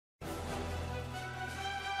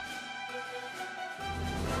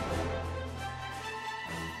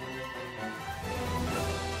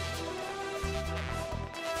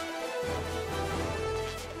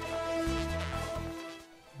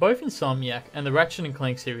Both Insomniac and the Ratchet and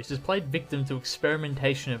Clank series has played victim to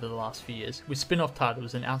experimentation over the last few years, with spin-off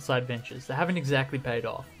titles and outside ventures that haven't exactly paid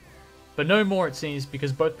off. But no more it seems,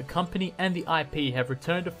 because both the company and the IP have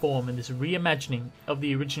returned to form in this reimagining of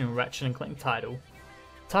the original Ratchet and Clank title.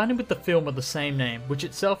 Tied in with the film of the same name, which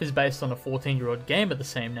itself is based on a 14-year-old game of the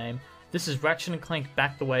same name, this is Ratchet and Clank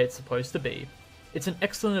back the way it's supposed to be. It's an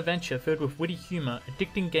excellent adventure filled with witty humour,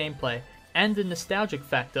 addicting gameplay, and the nostalgic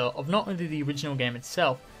factor of not only the original game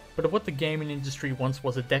itself, but of what the gaming industry once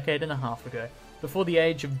was a decade and a half ago, before the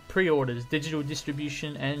age of pre-orders, digital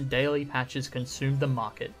distribution, and daily patches consumed the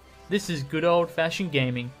market. This is good old-fashioned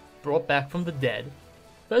gaming, brought back from the dead.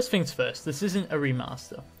 First things first, this isn't a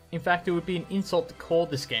remaster. In fact, it would be an insult to call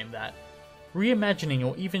this game that. Reimagining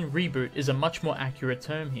or even reboot is a much more accurate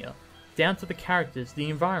term here. Down to the characters, the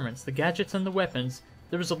environments, the gadgets and the weapons,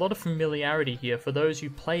 there is a lot of familiarity here for those who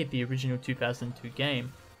played the original 2002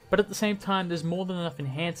 game. But at the same time, there's more than enough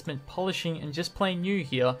enhancement, polishing, and just plain new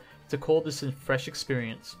here to call this a fresh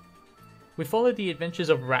experience. We follow the adventures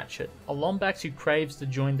of Ratchet, a Lombax who craves to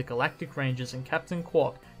join the Galactic Rangers and Captain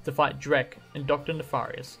Quark to fight Drek and Dr.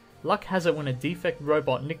 Nefarious. Luck has it when a defect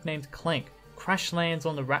robot nicknamed Clank crash lands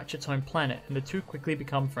on the Ratchet's home planet, and the two quickly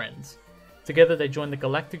become friends. Together they join the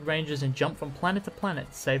Galactic Rangers and jump from planet to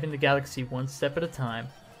planet, saving the galaxy one step at a time.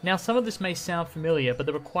 Now, some of this may sound familiar, but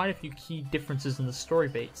there are quite a few key differences in the story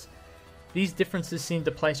beats. These differences seem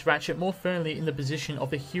to place Ratchet more firmly in the position of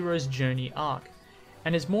the hero's journey arc,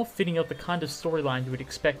 and is more fitting of the kind of storyline you would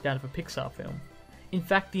expect out of a Pixar film. In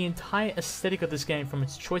fact, the entire aesthetic of this game, from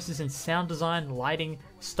its choices in sound design, lighting,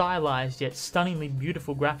 stylized yet stunningly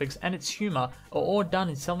beautiful graphics, and its humour, are all done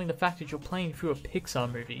in selling the fact that you're playing through a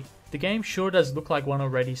Pixar movie. The game sure does look like one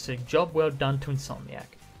already, so job well done to Insomniac.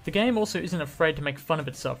 The game also isn't afraid to make fun of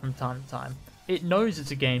itself from time to time. It knows it's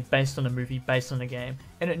a game based on a movie based on a game,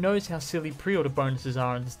 and it knows how silly pre-order bonuses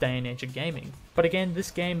are in this day and age of gaming. But again, this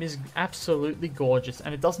game is absolutely gorgeous,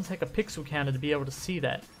 and it doesn't take a pixel counter to be able to see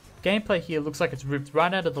that. Gameplay here looks like it's ripped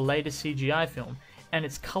right out of the latest CGI film, and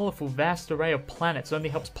its colourful, vast array of planets only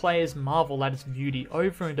helps players marvel at its beauty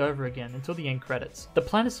over and over again until the end credits. The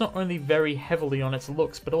planets not only vary heavily on its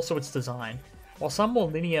looks, but also its design. While some more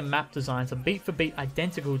linear map designs are beat for beat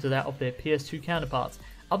identical to that of their PS2 counterparts,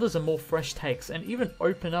 others are more fresh takes and even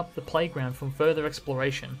open up the playground from further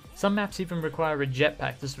exploration. Some maps even require a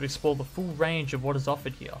jetpack just to explore the full range of what is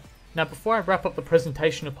offered here. Now, before I wrap up the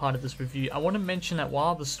presentational part of this review, I want to mention that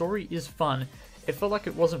while the story is fun, it felt like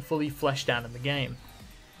it wasn't fully fleshed out in the game.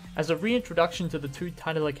 As a reintroduction to the two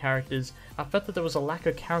titular characters, I felt that there was a lack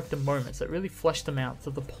of character moments that really fleshed them out to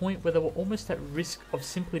the point where they were almost at risk of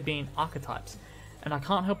simply being archetypes, and I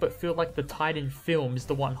can't help but feel like the tied-in film is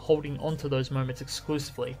the one holding onto those moments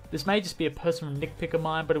exclusively. This may just be a personal nitpick of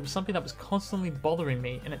mine, but it was something that was constantly bothering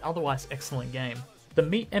me in an otherwise excellent game. The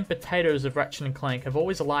meat and potatoes of Ratchet and Clank have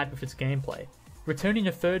always allied with its gameplay. Returning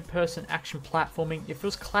to third-person action platforming, it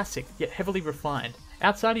feels classic, yet heavily refined.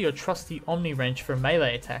 Outside of your trusty Omni Wrench for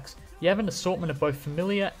melee attacks, you have an assortment of both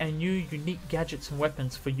familiar and new unique gadgets and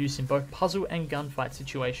weapons for use in both puzzle and gunfight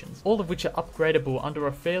situations, all of which are upgradable under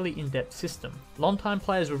a fairly in-depth system. Long-time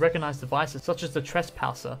players will recognise devices such as the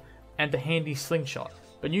Trespasser and the handy Slingshot,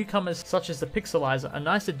 but newcomers such as the Pixelizer are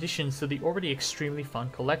nice additions to the already extremely fun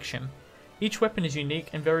collection. Each weapon is unique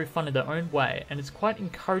and very fun in their own way, and it's quite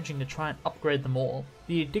encouraging to try and upgrade them all.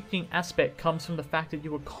 The addicting aspect comes from the fact that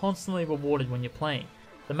you are constantly rewarded when you're playing.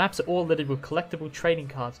 The maps are all littered with collectible trading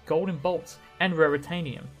cards, golden bolts, and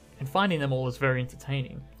raritanium, and finding them all is very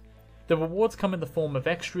entertaining. The rewards come in the form of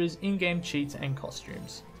extras, in-game cheats, and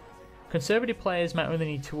costumes. Conservative players may only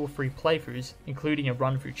need 2 or 3 playthroughs, including a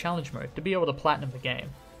run-through challenge mode, to be able to platinum the game,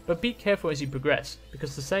 but be careful as you progress,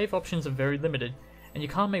 because the save options are very limited, and you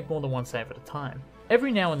can't make more than one save at a time.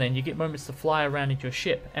 Every now and then you get moments to fly around into your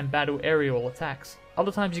ship and battle aerial attacks.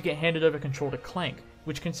 Other times you get handed over control to Clank,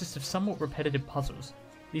 which consists of somewhat repetitive puzzles.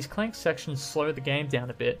 These Clank sections slow the game down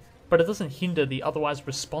a bit, but it doesn't hinder the otherwise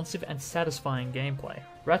responsive and satisfying gameplay.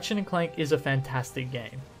 Ratchet and Clank is a fantastic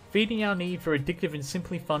game, feeding our need for addictive and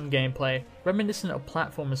simply fun gameplay, reminiscent of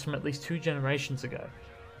platformers from at least 2 generations ago,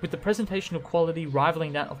 with the presentational quality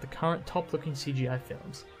rivaling that of the current top-looking CGI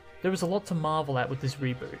films. There is a lot to marvel at with this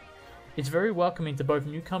reboot. It's very welcoming to both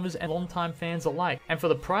newcomers and long-time fans alike, and for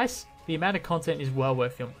the price, the amount of content is well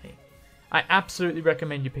worth your money. I absolutely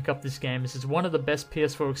recommend you pick up this game, as it's one of the best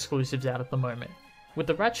PS4 exclusives out at the moment. With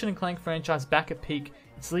the Ratchet and Clank franchise back at peak,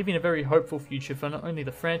 it's leaving a very hopeful future for not only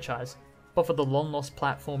the franchise, but for the long-lost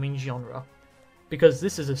platforming genre, because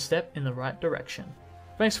this is a step in the right direction.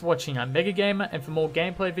 Thanks for watching, I'm MegaGamer, and for more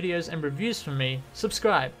gameplay videos and reviews from me,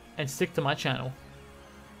 subscribe and stick to my channel.